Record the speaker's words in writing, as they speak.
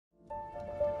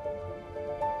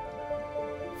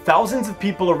Thousands of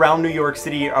people around New York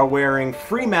City are wearing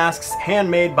free masks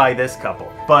handmade by this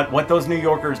couple. But what those New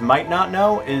Yorkers might not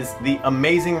know is the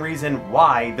amazing reason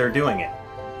why they're doing it.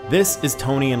 This is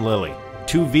Tony and Lily,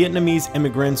 two Vietnamese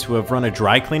immigrants who have run a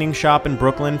dry cleaning shop in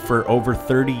Brooklyn for over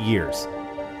 30 years.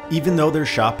 Even though their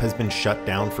shop has been shut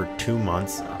down for 2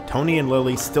 months, Tony and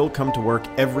Lily still come to work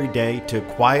every day to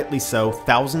quietly sew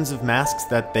thousands of masks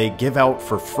that they give out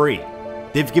for free.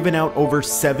 They've given out over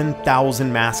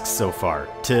 7,000 masks so far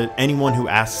to anyone who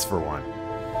asks for one.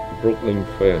 Brooklyn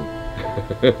fan.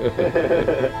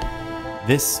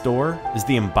 This store is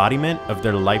the embodiment of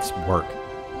their life's work.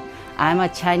 I'm a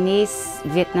Chinese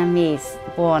Vietnamese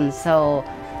born, so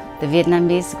the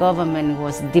Vietnamese government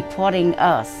was deporting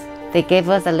us. They gave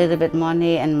us a little bit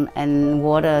money and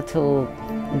water to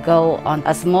go on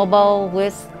a small boat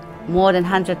with more than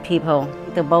 100 people.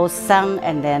 The boat sank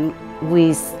and then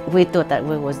we thought that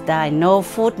we would die. No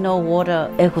food, no water.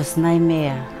 It was a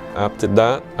nightmare. After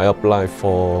that, I applied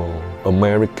for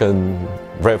American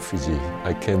refugee.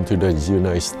 I came to the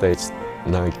United States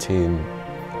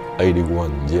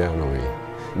 1981 January.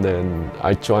 Then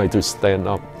I tried to stand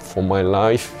up for my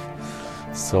life.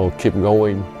 So keep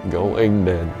going.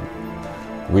 Then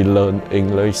we learn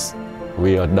English.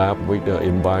 We adapt with the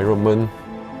environment.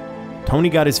 Tony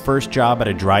got his first job at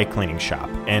a dry cleaning shop,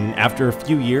 and after a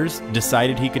few years,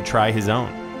 decided he could try his own.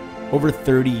 Over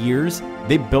 30 years,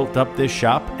 they built up this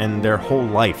shop and their whole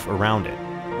life around it.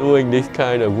 Doing this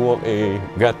kind of work, you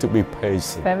got to be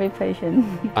patient. Very patient.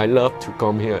 I love to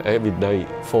come here every day.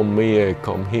 For me, I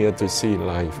come here to see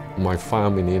like my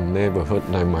family, neighborhood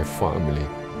like my family.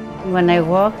 When I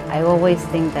work, I always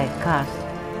think that, gosh,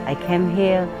 I came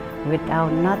here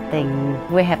without nothing.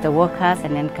 We have the work class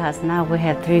and then class. Now we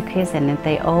have 3 kids and then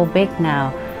they all big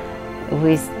now.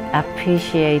 We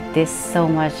appreciate this so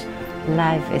much.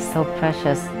 Life is so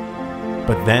precious.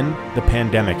 But then the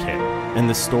pandemic hit and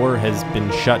the store has been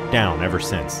shut down ever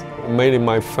since. Many of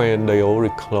my friends, they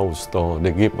already closed store.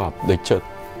 They give up. They just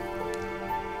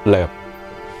left.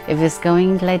 If it's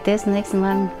going like this next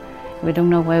month, we don't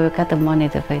know where we got the money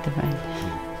to pay the rent.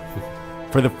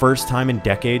 For the first time in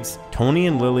decades, Tony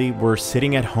and Lily were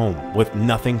sitting at home with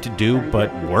nothing to do but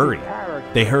worry.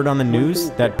 They heard on the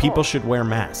news that people should wear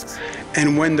masks.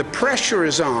 And when the pressure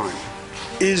is on,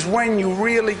 is when you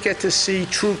really get to see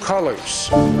true colors.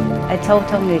 I told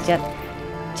Tony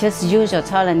just use your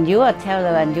talent. You are a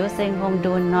teller and you're staying home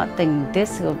doing nothing.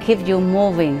 This will keep you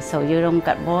moving so you don't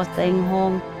get bored staying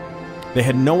home. They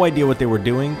had no idea what they were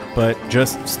doing, but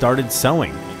just started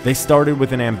sewing. They started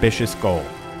with an ambitious goal: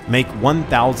 make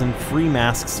 1,000 free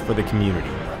masks for the community.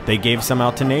 They gave some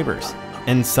out to neighbors.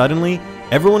 And suddenly,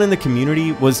 everyone in the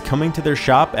community was coming to their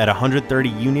shop at 130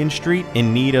 Union Street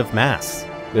in need of masks.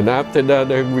 Then after that,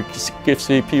 then we keep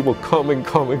see people coming.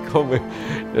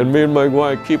 And me and my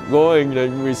wife keep going,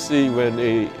 then we see when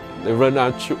they run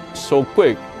out so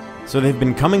quick. So they've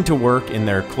been coming to work in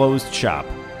their closed shop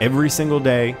every single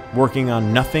day, working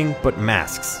on nothing but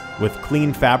masks with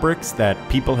clean fabrics that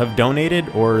people have donated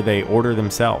or they order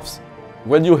themselves.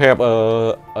 When you have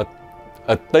a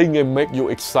thing that makes you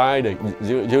excited,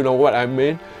 you know what I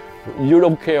mean? You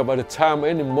don't care about the time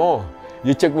anymore.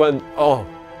 You just want, oh,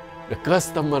 the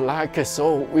customer like it,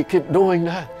 so we keep doing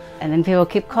that. And then people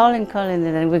keep calling, and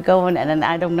then we go on, and then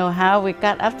I don't know how we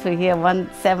got up to here,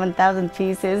 7,000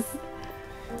 pieces.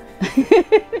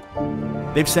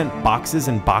 They've sent boxes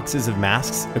and boxes of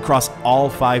masks across all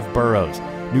 5 boroughs: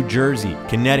 New Jersey,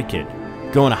 Connecticut,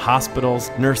 going to hospitals,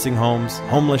 nursing homes,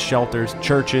 homeless shelters,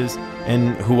 churches,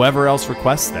 and whoever else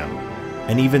requests them.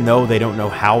 And even though they don't know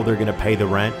how they're going to pay the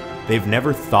rent, they've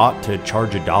never thought to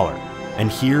charge $1.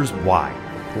 And here's why.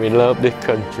 We love this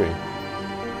country.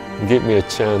 Give me a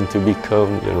chance to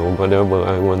become, whatever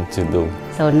I want to do.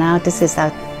 So now this is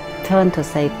our turn to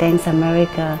say thanks,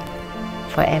 America,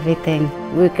 for everything.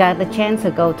 We got the chance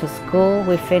to go to school.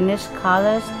 We finished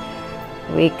college.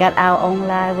 We got our own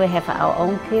life. We have our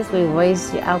own kids. We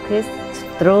raised our kids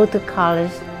through to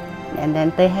college, and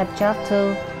then they have jobs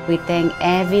too. We thank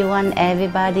everyone,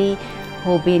 everybody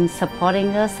who've been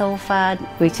supporting us so far.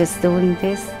 We're just doing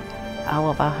this out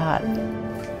of our heart.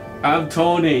 I'm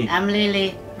Tony. I'm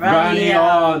Lily. Run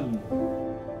on!